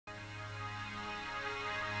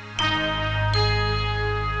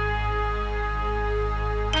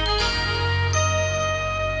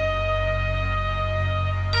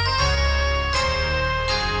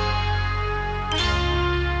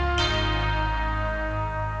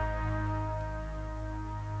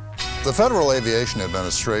The Federal Aviation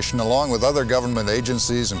Administration, along with other government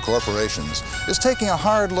agencies and corporations, is taking a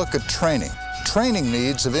hard look at training. Training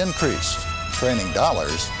needs have increased. Training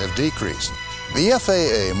dollars have decreased. The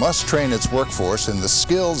FAA must train its workforce in the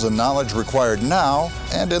skills and knowledge required now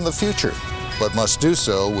and in the future, but must do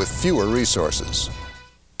so with fewer resources.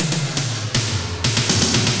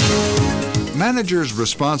 Managers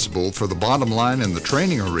responsible for the bottom line in the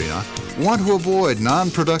training arena want to avoid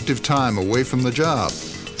non-productive time away from the job.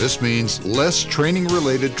 This means less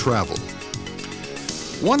training-related travel.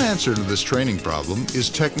 One answer to this training problem is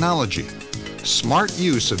technology. Smart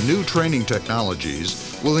use of new training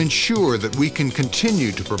technologies will ensure that we can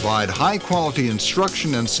continue to provide high-quality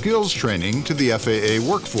instruction and skills training to the FAA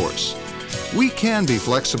workforce. We can be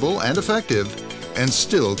flexible and effective and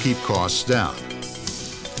still keep costs down.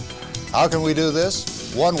 How can we do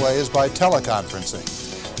this? One way is by teleconferencing.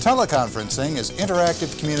 Teleconferencing is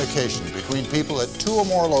interactive communication between people at two or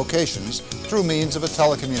more locations through means of a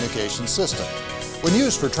telecommunications system. When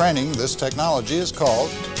used for training, this technology is called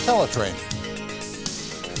teletraining.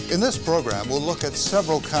 In this program, we'll look at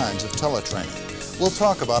several kinds of teletraining. We'll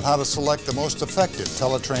talk about how to select the most effective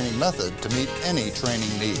teletraining method to meet any training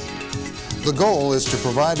need. The goal is to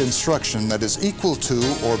provide instruction that is equal to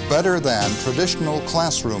or better than traditional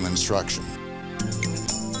classroom instruction.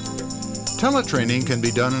 Teletraining can be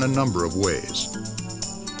done in a number of ways.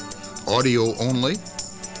 Audio only,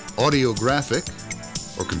 audiographic,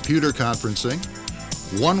 or computer conferencing,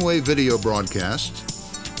 one-way video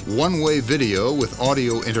broadcast, one-way video with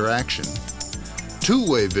audio interaction,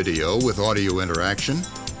 two-way video with audio interaction,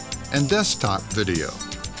 and desktop video.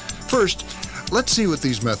 First, let's see what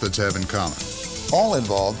these methods have in common. All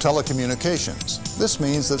involve telecommunications. This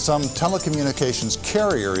means that some telecommunications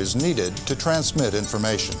carrier is needed to transmit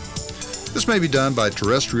information. This may be done by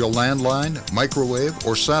terrestrial landline, microwave,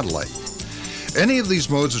 or satellite. Any of these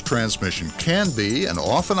modes of transmission can be, and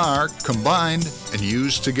often are, combined and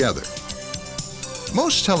used together.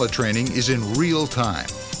 Most teletraining is in real time.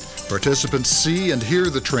 Participants see and hear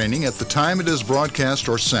the training at the time it is broadcast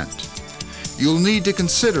or sent. You'll need to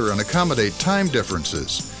consider and accommodate time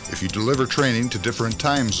differences if you deliver training to different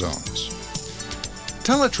time zones.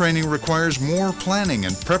 Teletraining requires more planning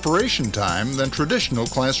and preparation time than traditional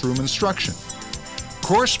classroom instruction.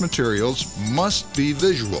 Course materials must be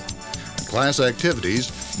visual, and class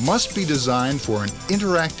activities must be designed for an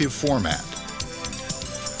interactive format.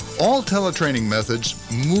 All teletraining methods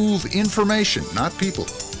move information, not people.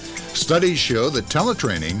 Studies show that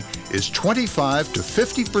teletraining is 25 to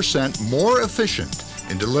 50% more efficient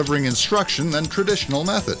in delivering instruction than traditional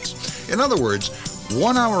methods. In other words,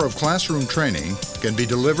 1 hour of classroom training can be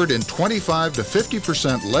delivered in 25 to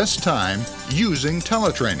 50% less time using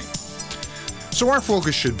teletraining. So our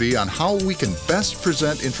focus should be on how we can best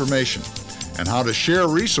present information and how to share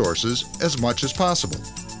resources as much as possible.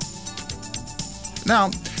 Now,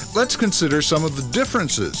 let's consider some of the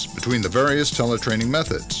differences between the various teletraining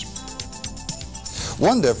methods.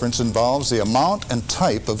 One difference involves the amount and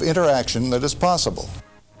type of interaction that is possible.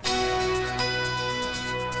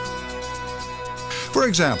 For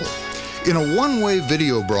example, in a one-way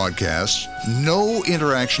video broadcast, no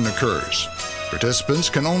interaction occurs. Participants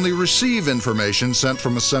can only receive information sent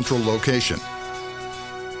from a central location.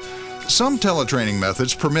 Some teletraining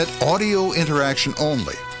methods permit audio interaction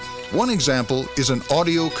only. One example is an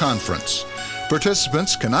audio conference.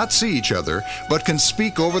 Participants cannot see each other, but can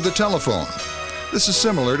speak over the telephone. This is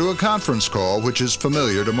similar to a conference call, which is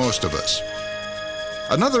familiar to most of us.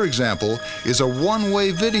 Another example is a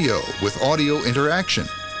one-way video with audio interaction.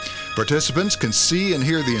 Participants can see and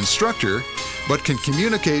hear the instructor, but can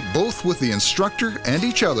communicate both with the instructor and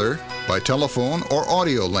each other by telephone or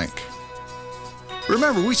audio link.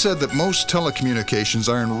 Remember, we said that most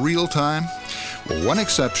telecommunications are in real time? Well, one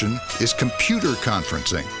exception is computer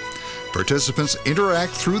conferencing. Participants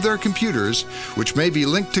interact through their computers, which may be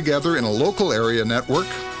linked together in a local area network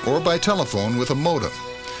or by telephone with a modem.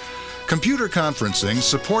 Computer conferencing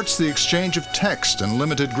supports the exchange of text and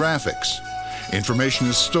limited graphics. Information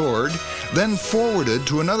is stored, then forwarded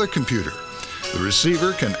to another computer. The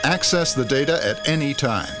receiver can access the data at any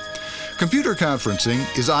time. Computer conferencing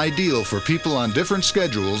is ideal for people on different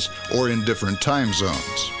schedules or in different time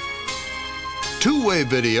zones. Two-way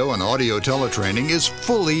video and audio teletraining is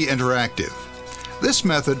fully interactive. This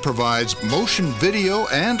method provides motion video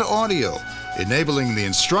and audio, enabling the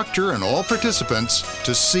instructor and all participants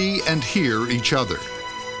to see and hear each other.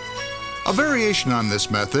 A variation on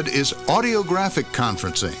this method is audiographic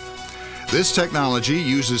conferencing. This technology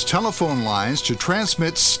uses telephone lines to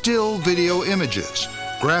transmit still video images,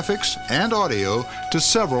 graphics, and audio to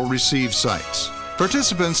several receive sites.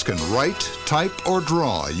 Participants can write, type, or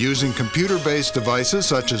draw using computer-based devices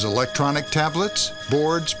such as electronic tablets,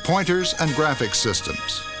 boards, pointers, and graphics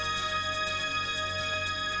systems.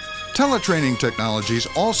 Teletraining technologies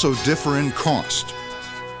also differ in cost.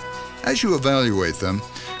 As you evaluate them,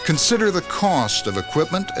 consider the cost of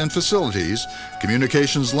equipment and facilities,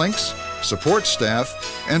 communications links, support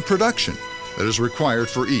staff, and production that is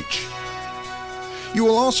required for each. You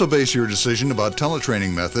will also base your decision about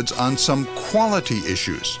teletraining methods on some quality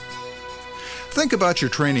issues. Think about your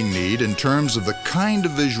training need in terms of the kind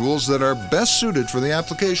of visuals that are best suited for the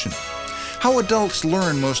application, how adults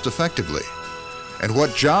learn most effectively, and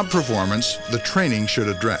what job performance the training should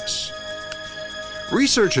address.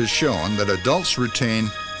 Research has shown that adults retain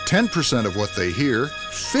 10% of what they hear,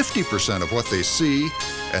 50% of what they see,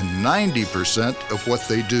 and 90% of what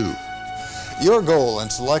they do. Your goal in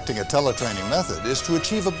selecting a teletraining method is to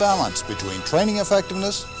achieve a balance between training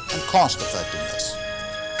effectiveness and cost effectiveness.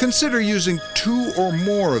 Consider using 2 or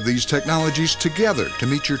more of these technologies together to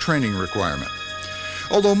meet your training requirement.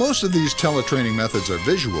 Although most of these teletraining methods are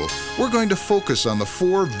visual, we're going to focus on the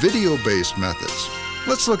 4 video-based methods.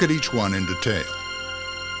 Let's look at each one in detail.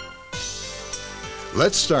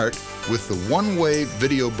 Let's start with the one-way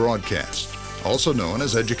video broadcast, also known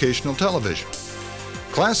as educational television.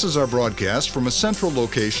 Classes are broadcast from a central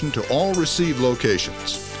location to all receive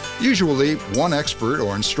locations. Usually, one expert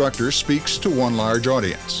or instructor speaks to one large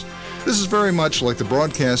audience. This is very much like the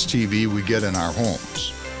broadcast TV we get in our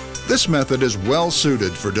homes. This method is well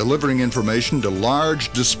suited for delivering information to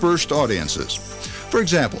large, dispersed audiences. For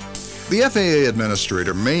example, the FAA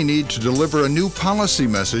administrator may need to deliver a new policy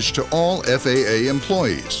message to all FAA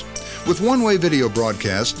employees. With one-way video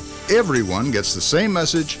broadcast, everyone gets the same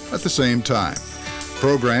message at the same time.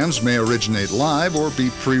 Programs may originate live or be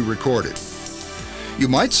pre-recorded. You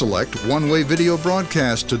might select one-way video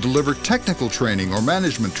broadcast to deliver technical training or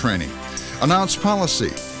management training, announce policy,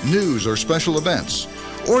 news or special events,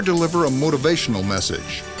 or deliver a motivational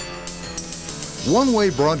message. One-way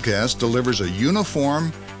broadcast delivers a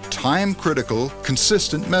uniform, time-critical,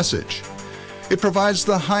 consistent message. It provides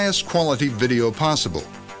the highest quality video possible.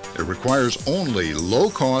 It requires only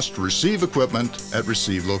low-cost receive equipment at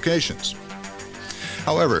receive locations.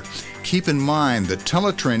 However, keep in mind that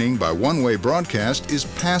teletraining by one-way broadcast is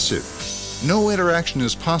passive. No interaction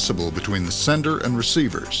is possible between the sender and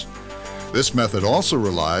receivers. This method also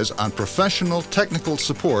relies on professional technical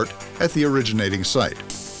support at the originating site.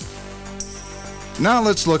 Now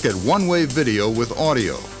let's look at one-way video with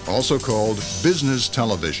audio, also called business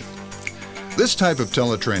television. This type of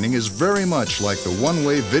teletraining is very much like the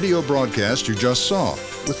one-way video broadcast you just saw,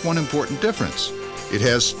 with one important difference. It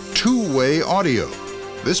has two-way audio.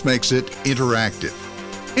 This makes it interactive.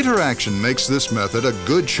 Interaction makes this method a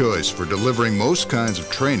good choice for delivering most kinds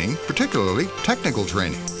of training, particularly technical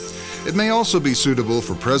training. It may also be suitable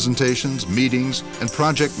for presentations, meetings, and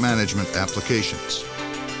project management applications.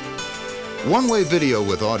 One-way video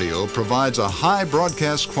with audio provides a high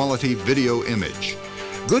broadcast quality video image.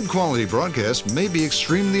 Good quality broadcast may be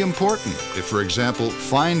extremely important if, for example,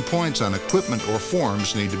 fine points on equipment or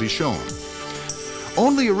forms need to be shown.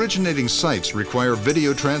 Only originating sites require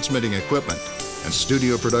video transmitting equipment and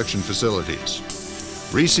studio production facilities.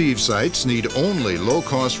 Receive sites need only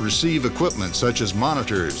low-cost receive equipment such as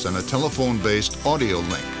monitors and a telephone-based audio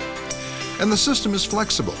link. And the system is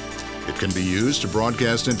flexible. It can be used to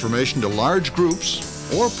broadcast information to large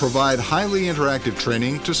groups or provide highly interactive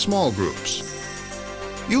training to small groups.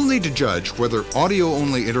 You'll need to judge whether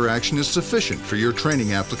audio-only interaction is sufficient for your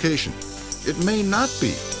training application. It may not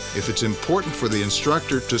be if it's important for the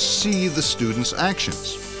instructor to see the student's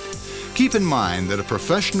actions. Keep in mind that a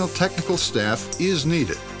professional technical staff is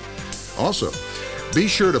needed. Also, be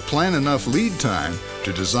sure to plan enough lead time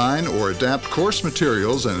to design or adapt course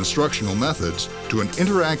materials and instructional methods to an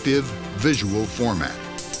interactive visual format.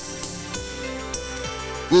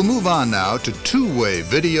 We'll move on now to two-way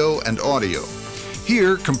video and audio.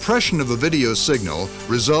 Here, compression of the video signal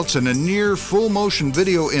results in a near full-motion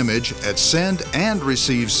video image at send and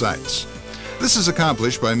receive sites. This is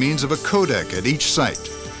accomplished by means of a codec at each site.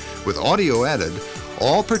 With audio added,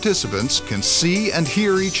 all participants can see and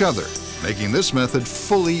hear each other, making this method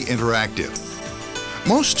fully interactive.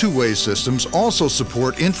 Most two-way systems also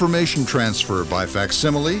support information transfer by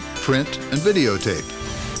facsimile, print, and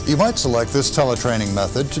videotape. You might select this teletraining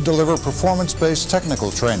method to deliver performance-based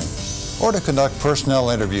technical training, or to conduct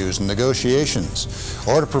personnel interviews and negotiations,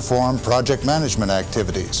 or to perform project management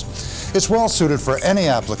activities. It's well suited for any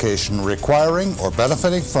application requiring or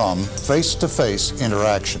benefiting from face-to-face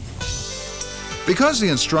interaction. Because the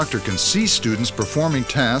instructor can see students performing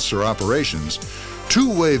tasks or operations,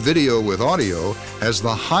 Two-way video with audio has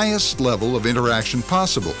the highest level of interaction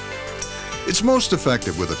possible. It's most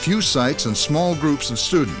effective with a few sites and small groups of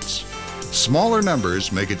students. Smaller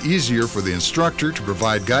numbers make it easier for the instructor to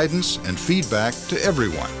provide guidance and feedback to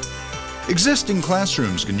everyone. Existing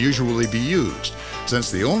classrooms can usually be used, since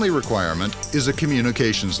the only requirement is a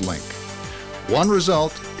communications link. One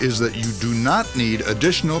result is that you do not need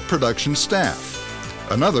additional production staff.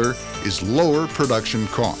 Another is lower production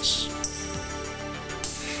costs.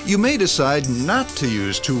 You may decide not to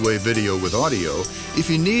use two-way video with audio if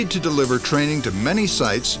you need to deliver training to many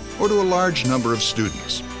sites or to a large number of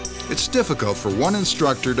students. It's difficult for one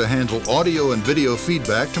instructor to handle audio and video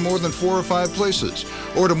feedback to more than 4 or 5 places,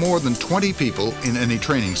 or to more than 20 people in any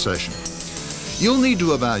training session. You'll need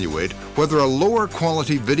to evaluate whether a lower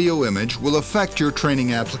quality video image will affect your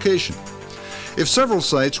training application. If several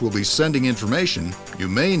sites will be sending information, you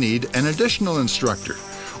may need an additional instructor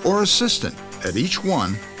or assistant at each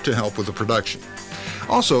one to help with the production.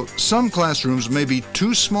 Also, some classrooms may be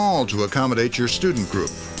too small to accommodate your student group.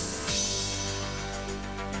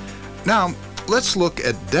 Now, let's look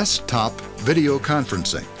at desktop video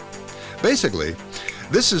conferencing. Basically,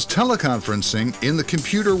 this is teleconferencing in the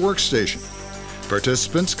computer workstation.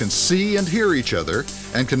 Participants can see and hear each other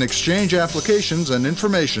and can exchange applications and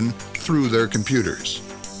information through their computers.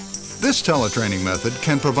 This teletraining method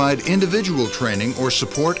can provide individual training or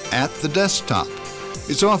support at the desktop.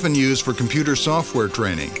 It's often used for computer software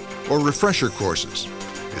training or refresher courses.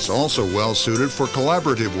 It's also well suited for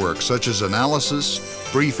collaborative work such as analysis,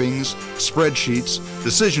 briefings, spreadsheets,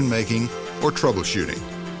 decision-making, or troubleshooting.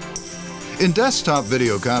 In desktop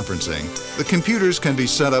video conferencing, the computers can be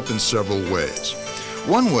set up in several ways.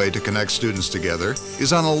 One way to connect students together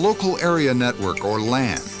is on a local area network or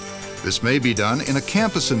LAN. This may be done in a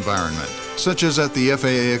campus environment, such as at the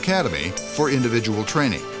FAA Academy for individual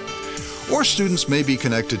training. Or students may be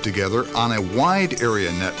connected together on a wide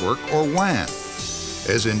area network or WAN.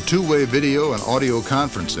 As in two-way video and audio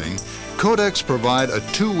conferencing, codecs provide a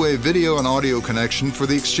two-way video and audio connection for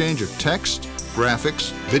the exchange of text,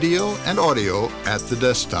 graphics, video, and audio at the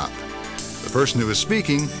desktop. The person who is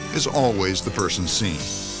speaking is always the person seen.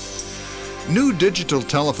 New digital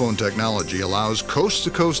telephone technology allows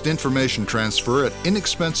coast-to-coast information transfer at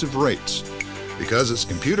inexpensive rates. Because it's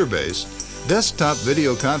computer-based, desktop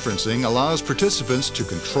video conferencing allows participants to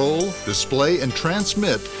control, display, and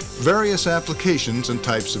transmit various applications and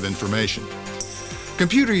types of information.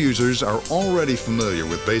 Computer users are already familiar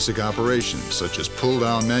with basic operations such as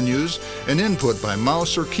pull-down menus and input by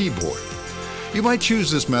mouse or keyboard. You might choose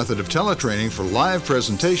this method of teletraining for live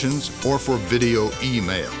presentations or for video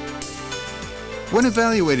email. When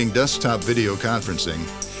evaluating desktop video conferencing,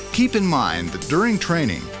 keep in mind that during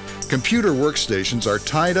training, computer workstations are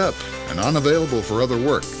tied up and unavailable for other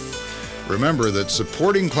work. Remember that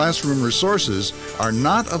supporting classroom resources are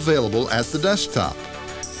not available at the desktop,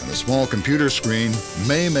 and the small computer screen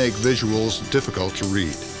may make visuals difficult to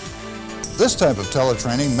read. This type of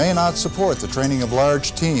teletraining may not support the training of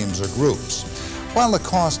large teams or groups. While the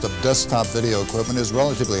cost of desktop video equipment is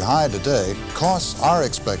relatively high today, costs are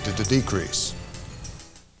expected to decrease.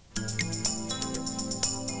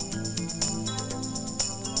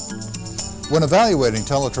 When evaluating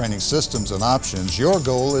teletraining systems and options, your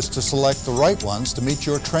goal is to select the right ones to meet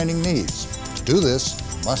your training needs. To do this,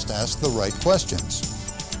 you must ask the right questions.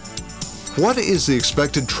 What is the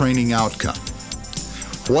expected training outcome?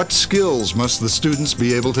 What skills must the students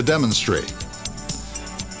be able to demonstrate?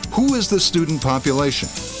 Who is the student population?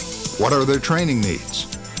 What are their training needs?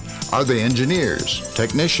 Are they engineers,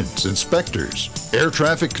 technicians, inspectors, air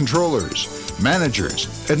traffic controllers,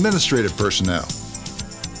 managers, administrative personnel?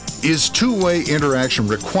 Is two-way interaction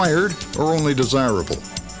required or only desirable?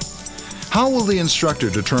 How will the instructor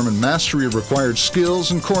determine mastery of required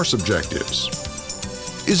skills and course objectives?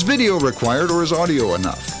 Is video required or is audio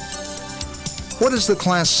enough? What is the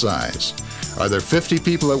class size? Are there 50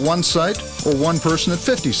 people at one site or one person at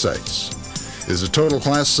 50 sites? Is the total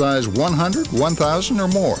class size 100, 1,000 or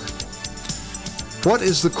more? What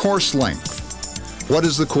is the course length? What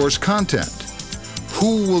is the course content?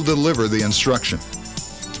 Who will deliver the instruction?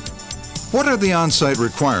 What are the on-site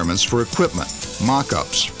requirements for equipment,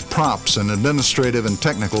 mock-ups, props, and administrative and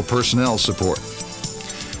technical personnel support?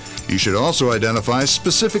 You should also identify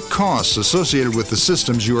specific costs associated with the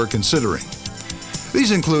systems you are considering.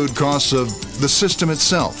 These include costs of the system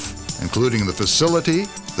itself, including the facility,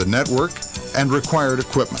 the network, and required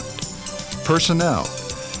equipment, personnel,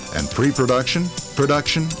 and pre-production,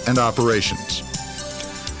 production, and operations.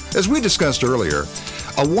 As we discussed earlier,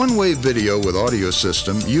 a one-way video with audio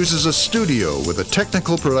system uses a studio with a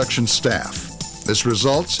technical production staff. This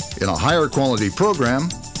results in a higher quality program,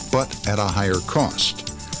 but at a higher cost.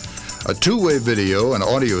 A two-way video and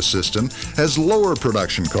audio system has lower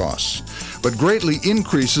production costs, but greatly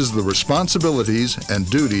increases the responsibilities and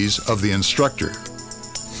duties of the instructor.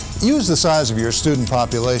 Use the size of your student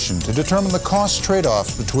population to determine the cost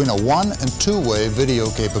trade-offs between a one- and two-way video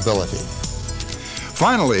capability.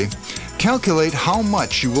 Finally, calculate how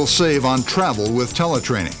much you will save on travel with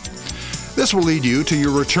teletraining. This will lead you to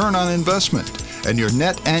your return on investment and your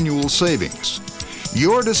net annual savings.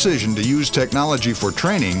 Your decision to use technology for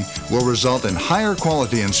training will result in higher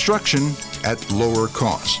quality instruction at lower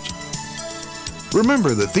cost.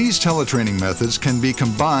 Remember that these teletraining methods can be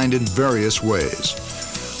combined in various ways.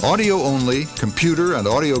 Audio-only, computer and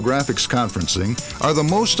audio graphics conferencing are the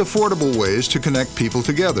most affordable ways to connect people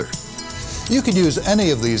together. You could use any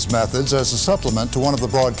of these methods as a supplement to one of the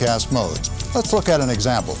broadcast modes. Let's look at an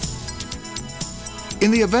example. In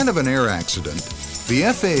the event of an air accident, the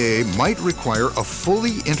FAA might require a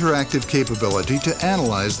fully interactive capability to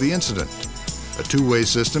analyze the incident. A two-way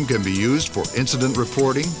system can be used for incident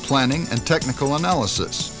reporting, planning, and technical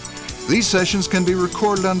analysis. These sessions can be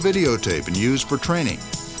recorded on videotape and used for training.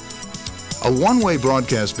 A one-way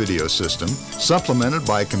broadcast video system, supplemented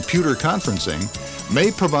by computer conferencing, may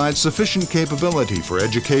provide sufficient capability for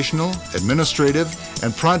educational, administrative,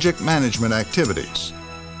 and project management activities.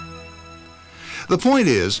 The point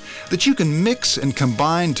is that you can mix and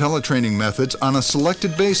combine teletraining methods on a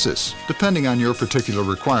selected basis, depending on your particular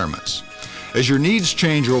requirements. As your needs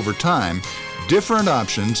change over time, different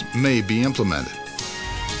options may be implemented.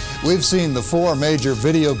 We've seen the 4 major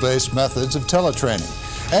video-based methods of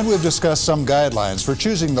teletraining, and we've discussed some guidelines for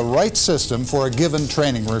choosing the right system for a given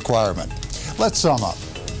training requirement. Let's sum up.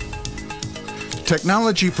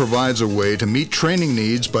 Technology provides a way to meet training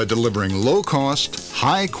needs by delivering low-cost,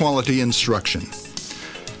 high-quality instruction.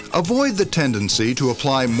 Avoid the tendency to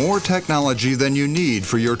apply more technology than you need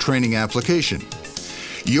for your training application.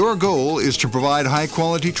 Your goal is to provide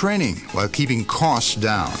high-quality training while keeping costs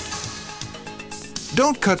down.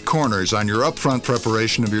 Don't cut corners on your upfront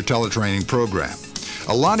preparation of your teletraining program.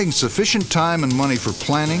 Allotting sufficient time and money for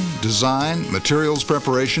planning, design, materials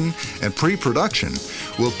preparation, and pre-production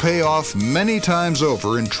will pay off many times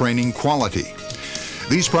over in training quality.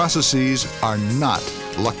 These processes are not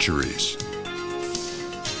luxuries.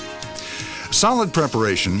 Solid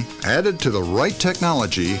preparation, added to the right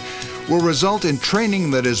technology, will result in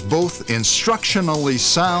training that is both instructionally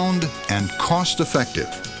sound and cost-effective.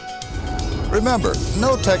 Remember,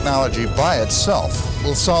 no technology by itself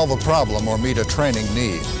will solve a problem or meet a training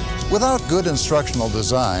need. Without good instructional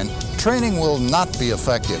design, training will not be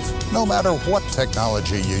effective, no matter what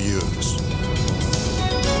technology you use.